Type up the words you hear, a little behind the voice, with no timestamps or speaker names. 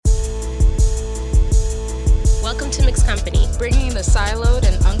bringing the siloed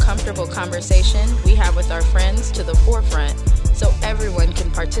and uncomfortable conversation we have with our friends to the forefront so everyone can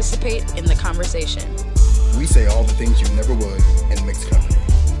participate in the conversation. We say all the things you never would in mixed company.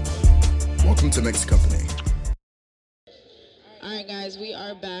 Welcome to Mixed Company. All right, guys, we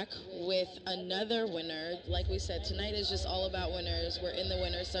are back with another winner. Like we said, tonight is just all about winners. We're in the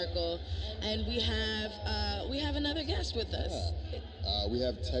winner's circle, and we have another guest with us. We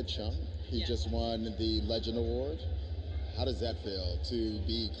have Ted Chung. He just won the Legend Award. How does that feel to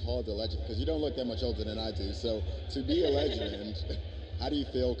be called a legend? Because you don't look that much older than I do. So to be a legend, how do you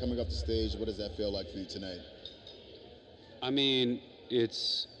feel coming up the stage? What does that feel like for you tonight? I mean,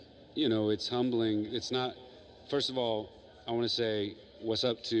 it's humbling. It's not, first of all, I want to say what's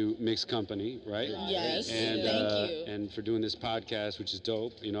up to Mixed Company, right? Yes, and, thank you. And for doing this podcast, which is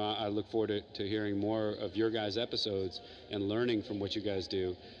dope. You know, I look forward to hearing more of your guys' episodes and learning from what you guys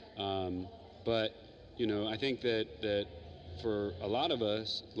do. But, you know, I think that for a lot of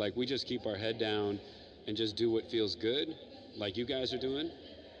us, like, we just keep our head down and just do what feels good, like you guys are doing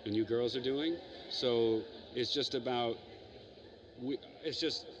and you girls are doing. So it's just about,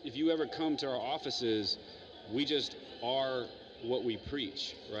 if you ever come to our offices, we just are what we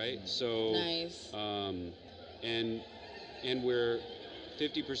preach, right? So nice. And we're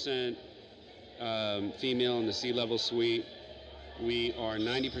 50% female in the C-level suite. We are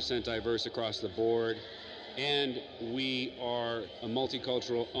 90% diverse across the board, and we are a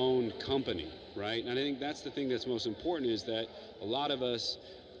multicultural owned company, right? And I think that's the thing that's most important, is that a lot of us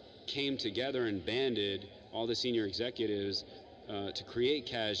came together and banded, all the senior executives, to create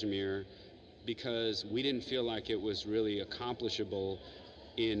Cashmere, because we didn't feel like it was really accomplishable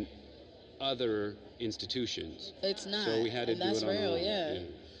in other institutions. It's not. So we had to do that's it on real, our own. yeah.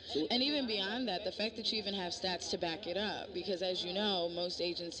 And even beyond that, the fact that you even have stats to back it up, because as you know, most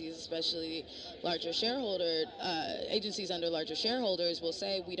agencies, especially larger shareholder, agencies under larger shareholders will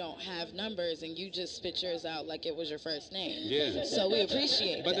say we don't have numbers, and you just spit yours out like it was your first name. Yeah. So we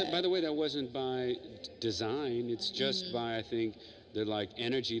appreciate that. By the way, that wasn't by design. It's just by, I think, the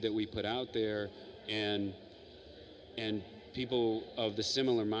energy that we put out there, and people of the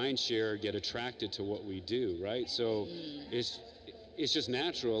similar mind share get attracted to what we do, right? So it's just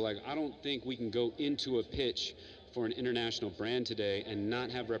natural. Like, I don't think we can go into a pitch for an international brand today and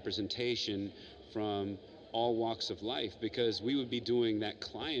not have representation from all walks of life, because we would be doing that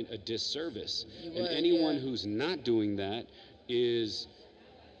client a disservice. And anyone who's not doing that is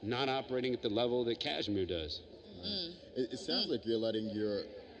not operating at the level that Cashmere does. It sounds like you're letting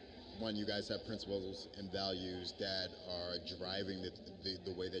you guys have principles and values that are driving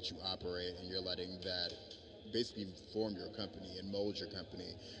the way that you operate, and you're letting that basically form your company and mold your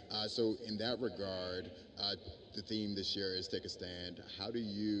company. So in that regard, the theme this year is Take a Stand. How do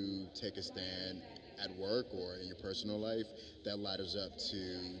you take a stand at work or in your personal life that ladders up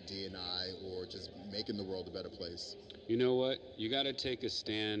to D&I or just making the world a better place? You know what? You got to take a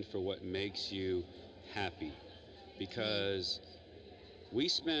stand for what makes you happy, because we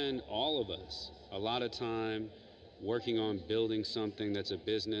spend, all of us, a lot of time working on building something that's a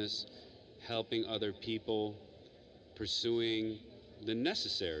business, helping other people, pursuing the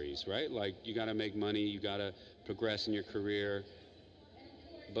necessaries, right? Like, you got to make money, you got to progress in your career.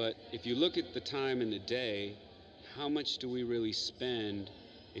 But if you look at the time in the day, how much do we really spend?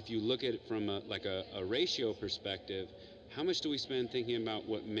 If you look at it from a ratio perspective, how much do we spend thinking about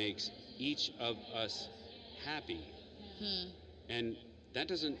what makes each of us happy? And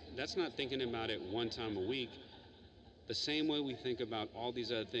that's not thinking about it one time a week. The same way we think about all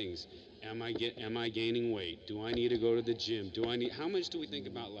these other things. Am I gaining weight? Do I need to go to the gym? How much do we think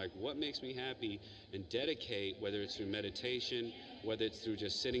about, like, what makes me happy, and dedicate, whether it's through meditation, whether it's through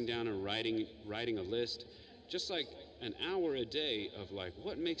just sitting down and writing a list, just like an hour a day of, like,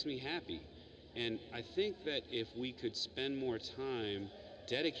 what makes me happy? And I think that if we could spend more time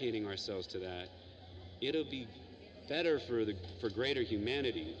dedicating ourselves to that, it'll be better for greater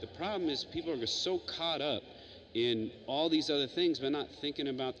humanity. The problem is people are just so caught up in all these other things, but not thinking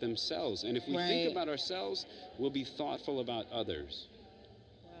about themselves. And if we think about ourselves, we'll be thoughtful about others.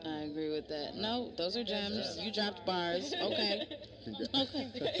 I agree with that. No, those are gems. You dropped bars. Okay. I'm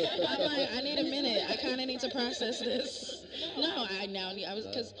like, I need a minute. I kind of need to process this. No,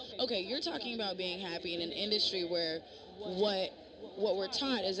 because you're talking about being happy in an industry where what we're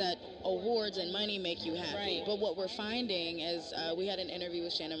taught is that awards and money make you happy. Right. But what we're finding is, we had an interview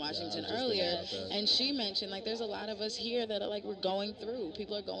with Shannon Washington earlier, and she mentioned, like, there's a lot of us here that are like, we're going through.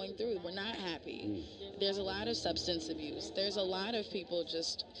 People are going through. We're not happy. There's a lot of substance abuse. There's a lot of people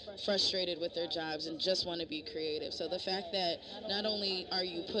just frustrated with their jobs and just want to be creative. So the fact that not only are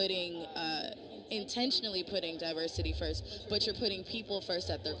you putting intentionally putting diversity first, but you're putting people first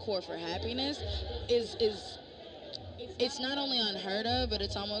at their core for happiness, is it's not only unheard of, but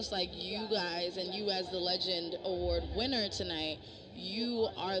it's almost like you guys and you as the Legend Award winner tonight, you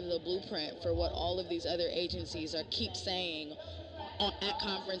are the blueprint for what all of these other agencies keep saying at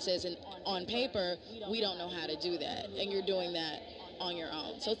conferences and on paper. We don't know how to do that, and you're doing that on your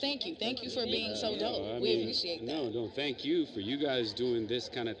own. So thank you for being so dope. We appreciate that. No, thank you for you guys doing this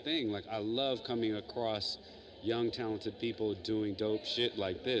kind of thing. Like, I love coming across young, talented people doing dope shit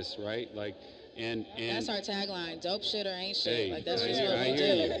like this, right? Like, and that's our tagline: dope shit or ain't shit. Hey, like that's I just hear, what I we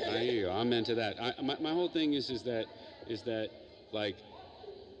hear do. you. I hear you. I'm into that. My whole thing is that like,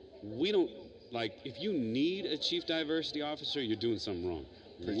 we don't, like, if you need a chief diversity officer, you're doing something wrong.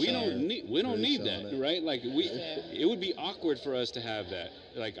 We don't need that, right? Like, it would be awkward for us to have that.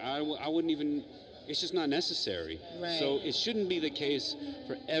 Like, I wouldn't even. It's just not necessary. Right. So it shouldn't be the case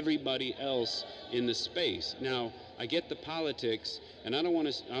for everybody else in the space. Now, I get the politics, and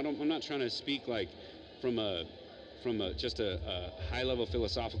I'm not trying to speak like from a high level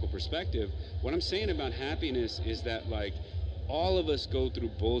philosophical perspective. What I'm saying about happiness is that, like, all of us go through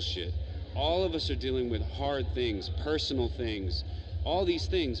bullshit. All of us are dealing with hard things, personal things, all these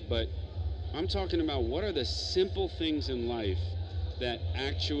things, but I'm talking about what are the simple things in life that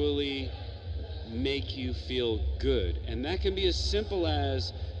actually make you feel good. And that can be as simple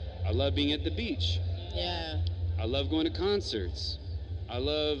as, I love being at the beach. Yeah. I love going to concerts. I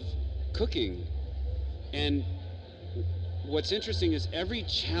love cooking. And what's interesting is every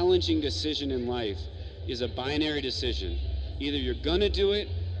challenging decision in life is a binary decision. Either you're gonna do it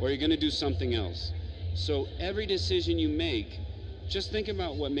or you're gonna do something else. So every decision you make, just think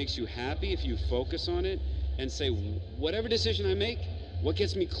about what makes you happy if you focus on it and say, whatever decision I make, what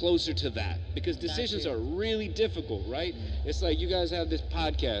gets me closer to that? Because decisions are really difficult, right? It's like you guys have this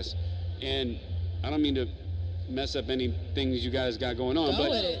podcast, and I don't mean to mess up any things you guys got going on,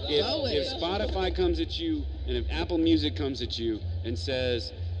 but if Spotify comes at you and if Apple Music comes at you and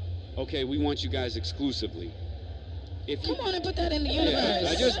says, okay, we want you guys exclusively. Come on and put that in the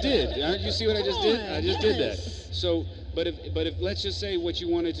universe. I just did. You see what I just did? I just did that. So, but if let's just say what you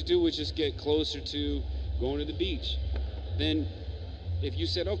wanted to do was just get closer to going to the beach, then if you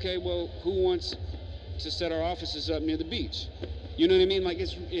said, okay, well, who wants to set our offices up near the beach? You know what I mean? Like,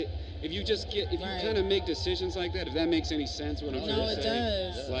 if you kind of make decisions like that, if that makes any sense, what I'm trying to say. No,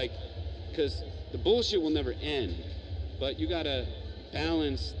 it does. Like, because the bullshit will never end, but you gotta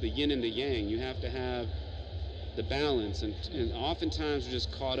balance the yin and the yang. You have to have the balance, and oftentimes we're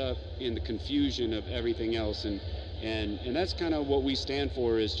just caught up in the confusion of everything else, and that's kind of what we stand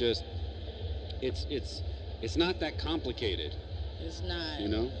for. Is just it's not that complicated. It's not. You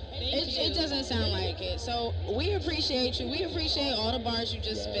know? It doesn't sound like it. So we appreciate you. We appreciate all the bars you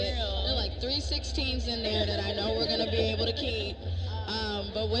just spit. There are like 316s in there that I know we're going to be able to keep.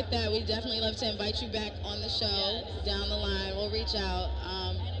 But with that, we definitely love to invite you back on the show down the line. We'll reach out.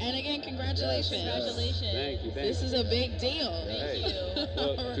 And again, congratulations. Congratulations. Thank you. This is a big deal. Thank you.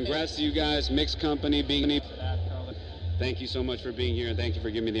 Well, congrats to you guys. Mixed Company being. Thank you so much for being here, and thank you for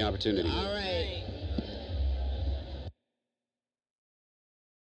giving me the opportunity. All right.